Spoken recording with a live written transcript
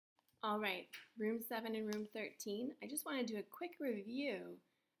All right, room 7 and room 13. I just want to do a quick review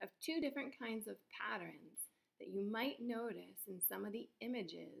of two different kinds of patterns that you might notice in some of the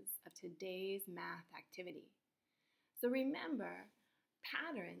images of today's math activity. So remember,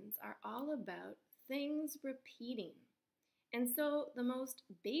 patterns are all about things repeating. And so the most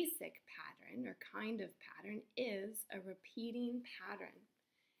basic pattern or kind of pattern is a repeating pattern.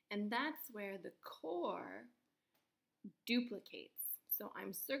 And that's where the core duplicates. So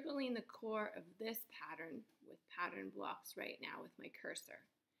I'm circling the core of this pattern with pattern blocks right now with my cursor.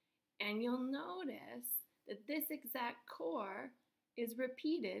 And you'll notice that this exact core is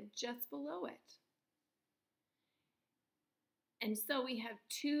repeated just below it. And so we have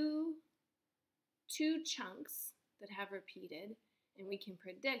two chunks that have repeated, and we can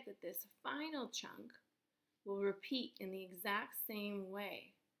predict that this final chunk will repeat in the exact same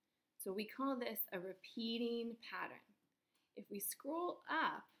way. So we call this a repeating pattern. If we scroll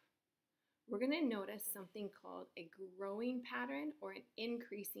up, we're going to notice something called a growing pattern or an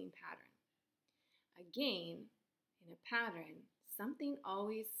increasing pattern. Again, in a pattern, something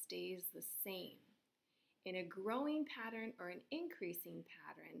always stays the same. In a growing pattern or an increasing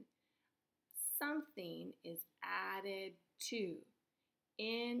pattern, something is added to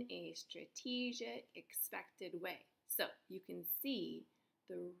in a strategic, expected way. So you can see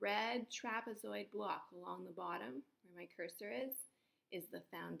the red trapezoid block along the bottom, where my cursor is the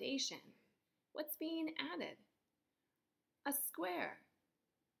foundation. What's being added? A square,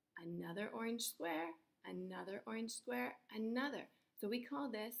 another orange square, another orange square, another. So we call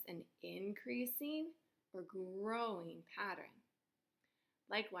this an increasing or growing pattern.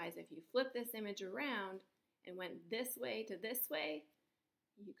 Likewise, if you flip this image around and went this way to this way,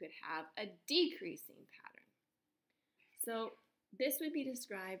 you could have a decreasing pattern. So this would be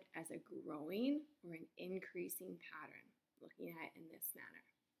described as a growing or an increasing pattern, looking at it in this manner.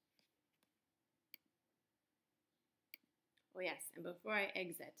 Oh yes, and before I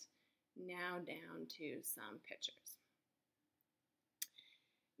exit, now down to some pictures.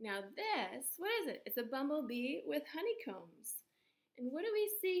 Now this, what is it? It's a bumblebee with honeycombs. And what do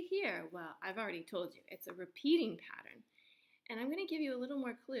we see here? Well, I've already told you, it's a repeating pattern. And I'm going to give you a little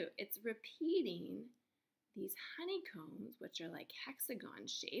more clue. It's repeating these honeycombs, which are like hexagon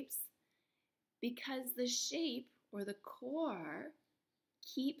shapes, because the shape or the core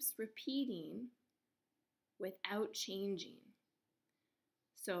keeps repeating without changing.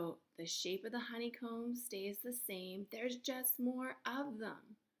 So the shape of the honeycomb stays the same. There's just more of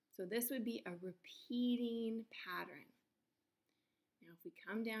them. So this would be a repeating pattern. Now if we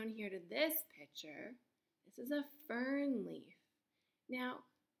come down here to this picture, this is a fern leaf. Now,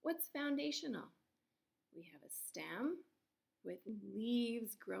 what's foundational? We have a stem with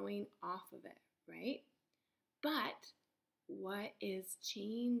leaves growing off of it, right? But what is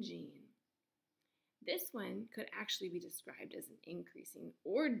changing? This one could actually be described as an increasing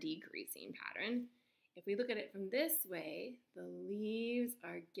or decreasing pattern. If we look at it from this way, the leaves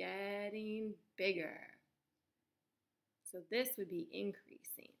are getting bigger. So this would be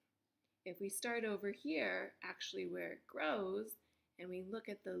increasing. If we start over here, actually where it grows, and we look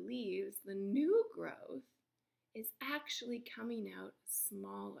at the leaves, the new growth is actually coming out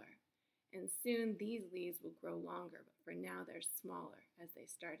smaller. And soon these leaves will grow longer, but for now they're smaller as they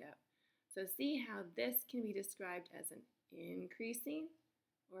start out. So see how this can be described as an increasing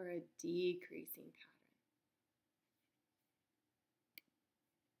or a decreasing pattern.